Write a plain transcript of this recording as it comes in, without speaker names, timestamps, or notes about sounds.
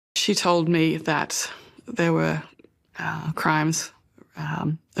She told me that there were crimes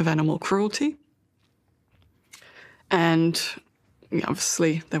of animal cruelty, and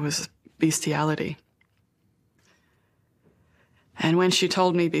obviously there was bestiality. And when she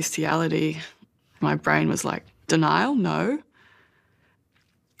told me bestiality, my brain was like, denial? No.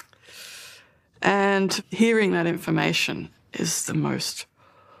 And hearing that information is the most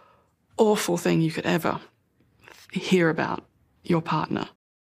awful thing you could ever hear about your partner.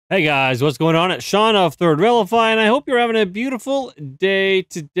 Hey guys, what's going on? It's Sean of Third Railify, and I hope you're having a beautiful day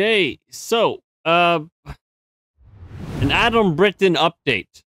today. So, an Adam Britton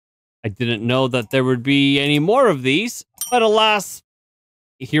update. I didn't know that there would be any more of these, but alas,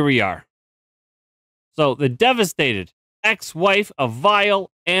 here we are. So, the devastated ex-wife of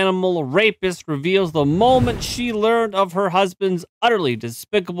vile animal rapist reveals the moment she learned of her husband's utterly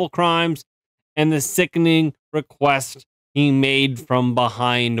despicable crimes and the sickening request he made from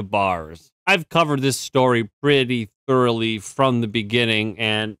behind bars. I've covered this story pretty thoroughly from the beginning,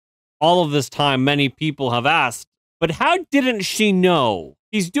 and all of this time many people have asked, but how didn't she know?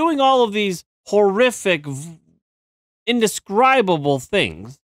 He's doing all of these horrific, indescribable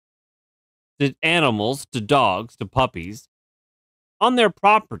things to animals, to dogs, to puppies, on their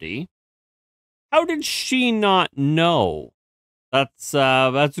property. How did she not know? That's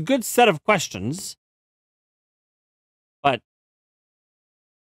a good set of questions. But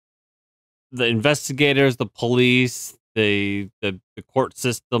the investigators, the police, the court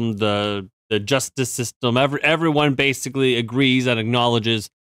system, the justice system, everyone basically agrees and acknowledges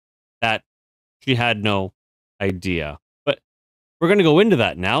that she had no idea. But we're going to go into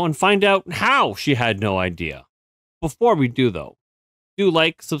that now and find out how she had no idea. Before we do, though, do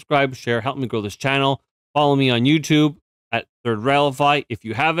like, subscribe, share, help me grow this channel. Follow me on YouTube at Third Railify if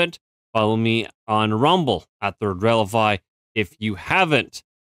you haven't. Follow me on Rumble at Third Railify if you haven't.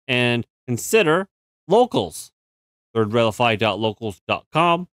 And consider locals,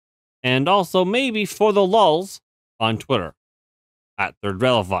 thirdrailify.locals.com. And also maybe for the lulz on Twitter at Third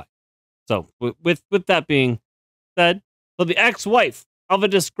Railify. So with that being said, so the ex-wife of a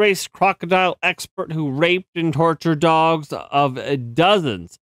disgraced crocodile expert who raped and tortured dogs of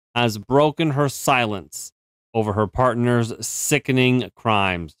dozens has broken her silence over her partner's sickening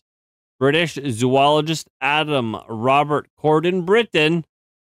crimes. British zoologist Adam Robert Corden Britton,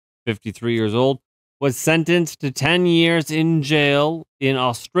 53 years old, was sentenced to 10 years in jail in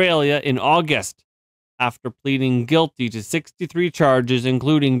Australia in August after pleading guilty to 63 charges,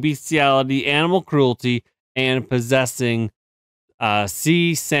 including bestiality, animal cruelty, and possessing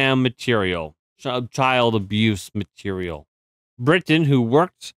CSAM material, child abuse material. Britton, who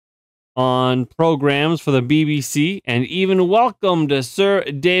worked on programs for the BBC and even welcomed Sir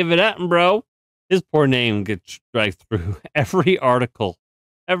David Attenborough, his poor name gets dragged through every article,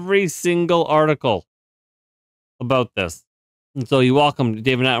 every single article about this. And so he welcomed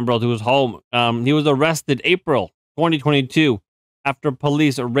David Attenborough to his home. He was arrested April 2022 after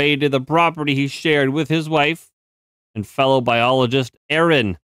police raided the property he shared with his wife and fellow biologist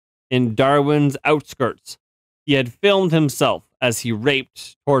Erin in Darwin's outskirts. He had filmed himself as he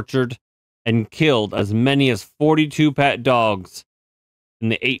raped, tortured, and killed as many as 42 pet dogs in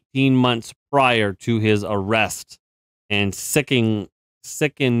the 18 months prior to his arrest, and sickeningly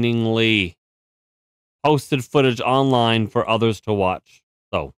posted footage online for others to watch.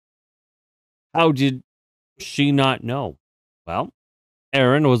 So, how did she not know? Well,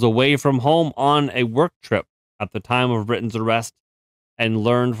 Erin was away from home on a work trip at the time of Britton's arrest and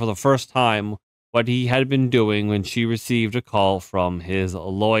learned for the first time what he had been doing when she received a call from his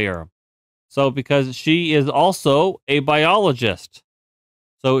lawyer. So, because she is also a biologist,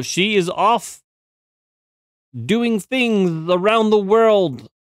 so she is off doing things around the world,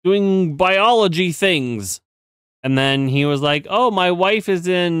 doing biology things. And then he was like, oh, my wife is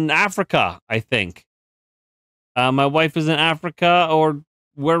in Africa, I think. My wife is in Africa or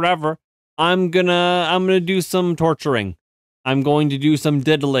wherever. I'm gonna do some torturing. I'm going to do some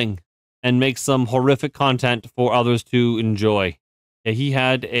diddling and make some horrific content for others to enjoy. Yeah, he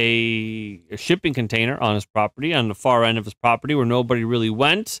had a shipping container on his property, on the far end of his property where nobody really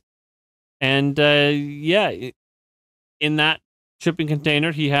went. And in that shipping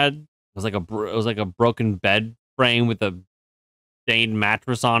container, he had it was like a broken bed frame with a stained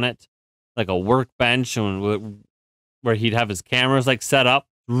mattress on it, like a workbench, and where he'd have his cameras like set up.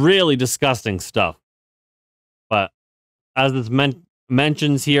 Really disgusting stuff. But as this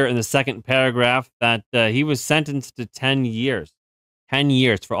mentions here in the second paragraph, that he was sentenced to 10 years. 10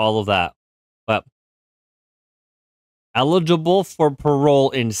 years for all of that. But eligible for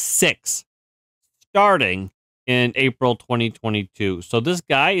parole in 6, starting in April 2022. So this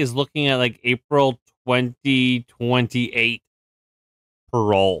guy is looking at like April 2028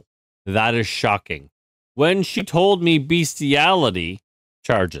 parole. That is shocking. When she told me bestiality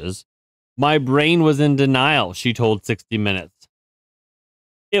charges, my brain was in denial, she told 60 Minutes.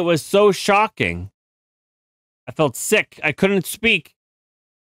 It was so shocking. I felt sick. I couldn't speak.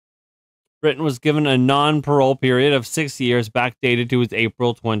 Britton was given a non-parole period of 6 years backdated to his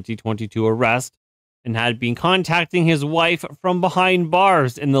April 2022 arrest and had been contacting his wife from behind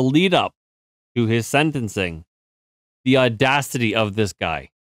bars in the lead-up to his sentencing. The audacity of this guy.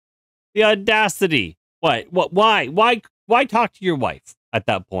 The audacity. What? Why? Why talk to your wife at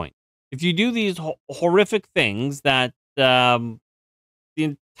that point? If you do these horrific things that the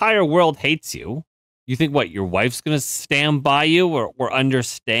entire world hates you, you think what, your wife's going to stand by you or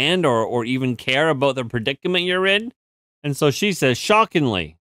understand or even care about the predicament you're in? And so she says,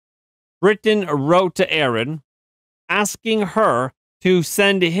 shockingly, Britton wrote to Erin asking her to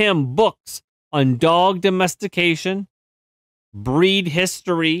send him books on dog domestication, breed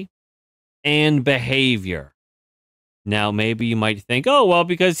history, and behavior. Now, maybe you might think, oh, well,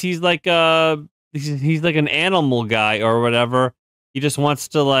 because he's like an animal guy or whatever. He just wants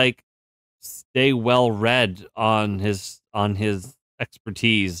to like stay well read on his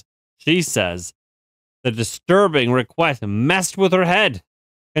expertise. She says the disturbing request messed with her head,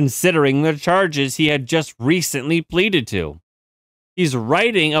 considering the charges he had just recently pleaded to. He's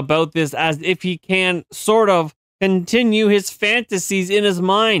writing about this as if he can sort of continue his fantasies in his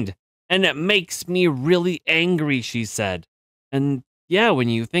mind. And it makes me really angry, she said. And yeah, when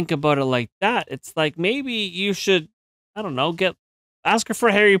you think about it like that, it's like maybe you should, I don't know, ask her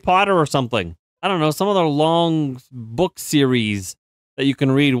for Harry Potter or something. I don't know, some other long book series that you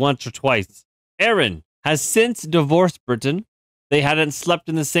can read once or twice. Erin has since divorced Britton. They hadn't slept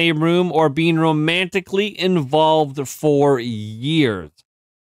in the same room or been romantically involved for years,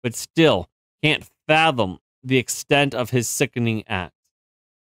 but still can't fathom the extent of his sickening act.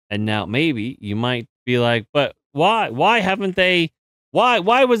 And now maybe you might be like, but why? Why haven't they? Why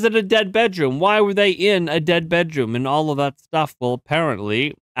was it a dead bedroom? Why were they in a dead bedroom and all of that stuff? Well,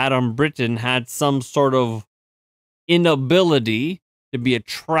 apparently Adam Britton had some sort of inability to be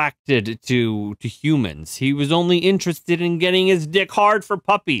attracted to humans. He was only interested in getting his dick hard for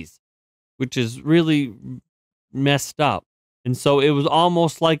puppies, which is really messed up. And so it was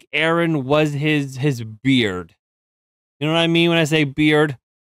almost like Erin was his beard. You know what I mean when I say beard?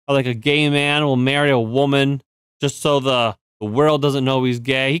 Or like a gay man will marry a woman just so the world doesn't know he's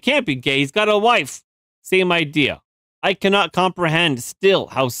gay. He can't be gay. He's got a wife. Same idea. I cannot comprehend still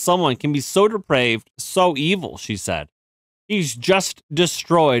how someone can be so depraved, so evil, she said. He's just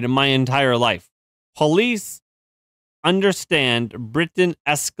destroyed my entire life. Police understand Britton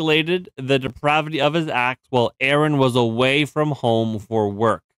escalated the depravity of his acts while Erin was away from home for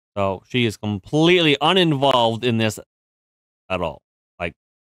work. So she is completely uninvolved in this at all. Like,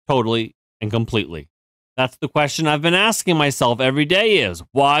 totally and completely. That's the question I've been asking myself every day is,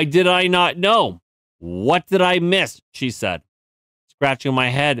 why did I not know? What did I miss? She said, scratching my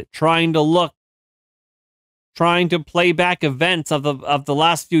head, trying to play back events of the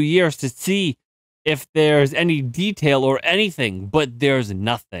last few years to see if there's any detail or anything, but there's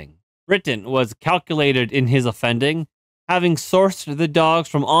nothing. Britton was calculated in his offending, having sourced the dogs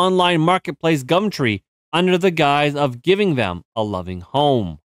from online marketplace Gumtree under the guise of giving them a loving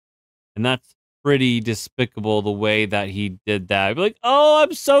home. And that's pretty despicable the way that he did that. I'd be like, oh,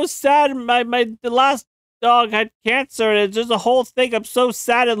 I'm so sad. The last dog had cancer and it's just a whole thing. I'm so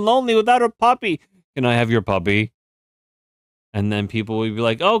sad and lonely without a puppy. Can I have your puppy? And then people would be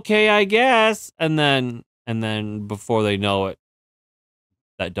like, okay, I guess. And then before they know it,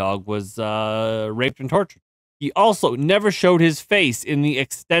 that dog was raped and tortured. He also never showed his face in the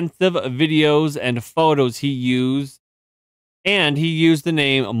extensive videos and photos he used. And he used the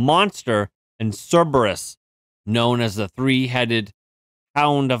name Monster and Cerberus, known as the three-headed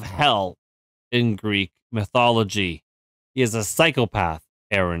hound of hell in Greek mythology. He is a psychopath,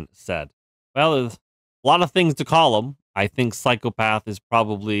 Erin said. Well, there's a lot of things to call him. I think psychopath is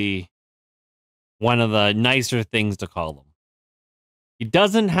probably one of the nicer things to call him. He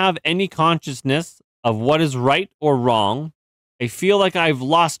doesn't have any consciousness of what is right or wrong. I feel like I've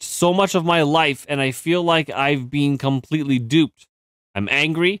lost so much of my life and I feel like I've been completely duped. I'm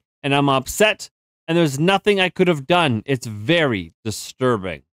angry and I'm upset and there's nothing I could have done. It's very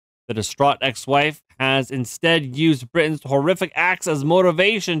disturbing. The distraught ex-wife has instead used Britton's horrific acts as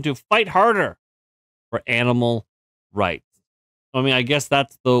motivation to fight harder for animal rights. I mean, I guess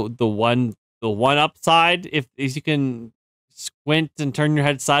that's the one upside. If you can squint and turn your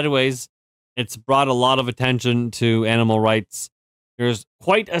head sideways, It's brought a lot of attention to animal rights. There's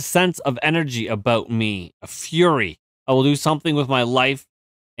quite a sense of energy about me, a fury. I will do something with my life,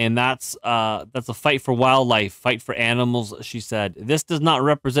 and that's a fight for wildlife, fight for animals, she said. This does not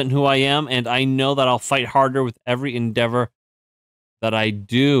represent who I am, and I know that I'll fight harder with every endeavor that I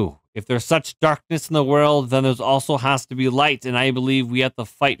do. If there's such darkness in the world, then there's also has to be light, and I believe we have to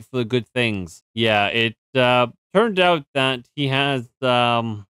fight for the good things. Yeah, it turned out that he has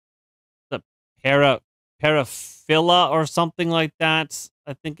the paraphilia or something like that,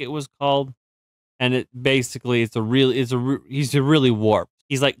 I think it was called. And it basically he's a really warped.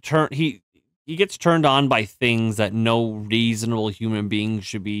 He's like he gets turned on by things that no reasonable human being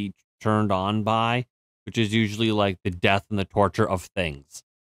should be turned on by, which is usually like the death and the torture of things.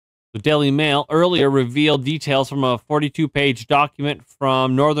 The Daily Mail earlier revealed details from a 42-page document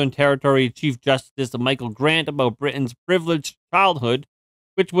from Northern Territory Chief Justice Michael Grant about Britton's privileged childhood,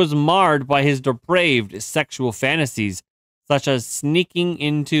 which was marred by his depraved sexual fantasies, such as sneaking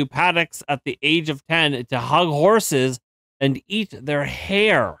into paddocks at the age of 10 to hug horses and eat their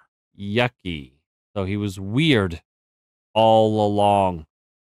hair. Yucky. So he was weird all along.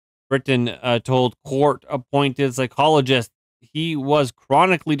 Britton told court-appointed psychologists he was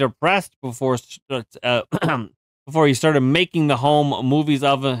chronically depressed before he started making the home movies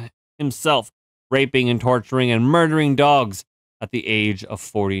of himself, raping and torturing and murdering dogs at the age of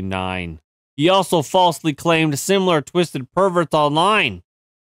 49. He also falsely claimed similar twisted perverts online,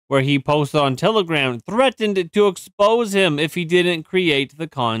 where he posted on Telegram, threatened to expose him if he didn't create the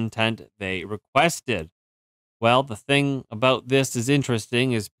content they requested. Well, the thing about this is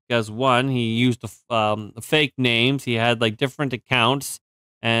interesting is because, one, he used fake names. He had like different accounts,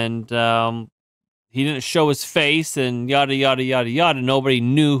 and he didn't show his face, and yada, yada, yada, yada. Nobody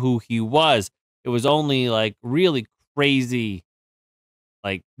knew who he was. It was only like really crazy,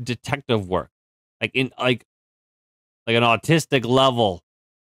 like detective work, like in like an autistic level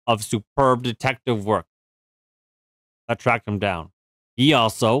of superb detective work that tracked him down. He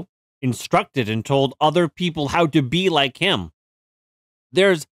also instructed and told other people how to be like him.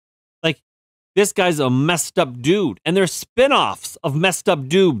 There's like, this guy's a messed up dude, and there's spin-offs of messed up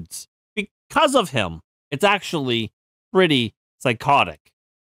dudes because of him. It's actually pretty psychotic.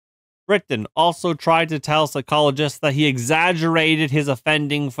 Britton also tried to tell psychologists that he exaggerated his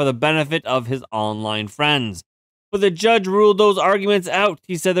offending for the benefit of his online friends. But the judge ruled those arguments out.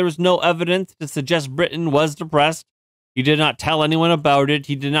 He said there was no evidence to suggest Britton was depressed. He did not tell anyone about it.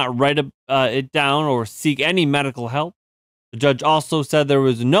 He did not write it down or seek any medical help. The judge also said there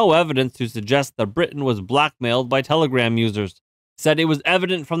was no evidence to suggest that Britton was blackmailed by Telegram users. He said it was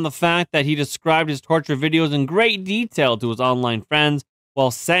evident from the fact that he described his torture videos in great detail to his online friends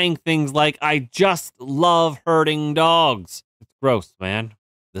while saying things like, "I just love hurting dogs." It's gross, man.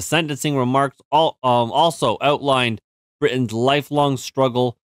 The sentencing remarks also outlined Britton's lifelong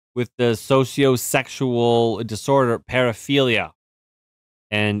struggle with the socio-sexual disorder paraphilia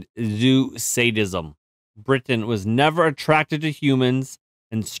and zoosadism. Britton was never attracted to humans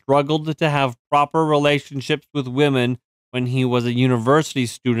and struggled to have proper relationships with women when he was a university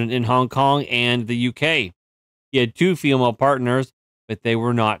student in Hong Kong and the UK. He had 2 female partners, but they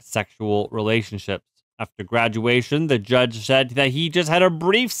were not sexual relationships. After graduation, the judge said that he just had a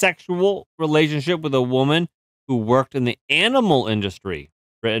brief sexual relationship with a woman who worked in the animal industry.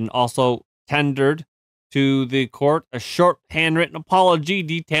 Britton also tendered to the court a short handwritten apology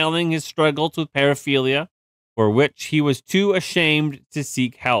detailing his struggles with paraphilia, for which he was too ashamed to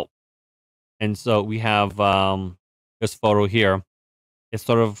seek help. And so we have this photo here. It's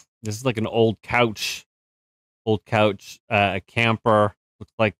this is like an old couch, a camper,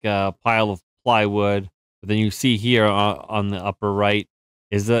 looks like a pile of plywood. But then you see here on the upper right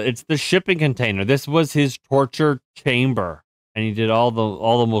it's the shipping container. This was his torture chamber, and he did all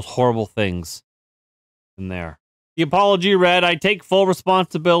the most horrible things in there. The apology read, "I take full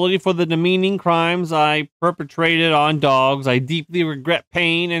responsibility for the demeaning crimes I perpetrated on dogs. I deeply regret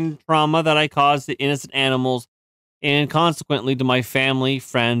pain and trauma that I caused to innocent animals, and consequently to my family,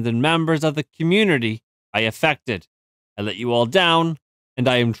 friends, and members of the community I affected. I let you all down, and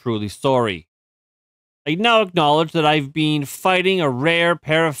I am truly sorry. I now acknowledge that I've been fighting a rare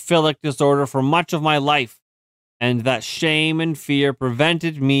paraphilic disorder for much of my life, and that shame and fear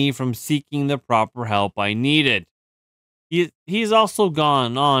prevented me from seeking the proper help I needed." He's also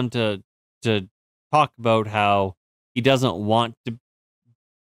gone on to talk about how he doesn't want to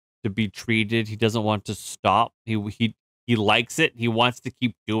be treated. He doesn't want to stop. He likes it. He wants to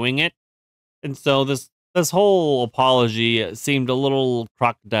keep doing it. And so this whole apology seemed a little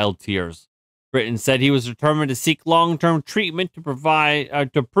crocodile tears. Britton said he was determined to seek long-term treatment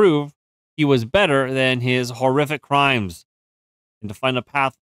to prove he was better than his horrific crimes and to find a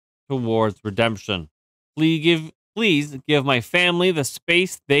path towards redemption. Please give my family the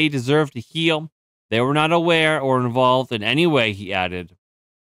space they deserve to heal. They were not aware or involved in any way, he added.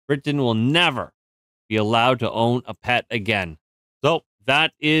 Britton will never be allowed to own a pet again. So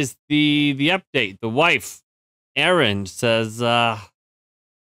that is the update. The wife, Erin, says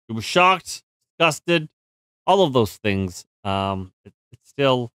she was shocked, disgusted, all of those things. It's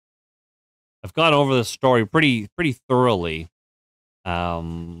still, I've gone over this story pretty thoroughly.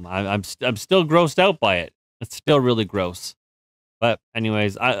 I'm still grossed out by it. It's still really gross. But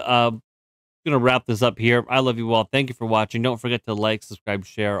anyways, I'm gonna wrap this up here. I love you all. Thank you for watching. Don't forget to like, subscribe,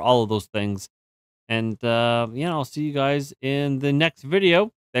 share, all of those things. And I'll see you guys in the next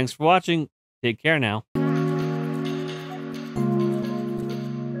video. Thanks for watching. Take care now.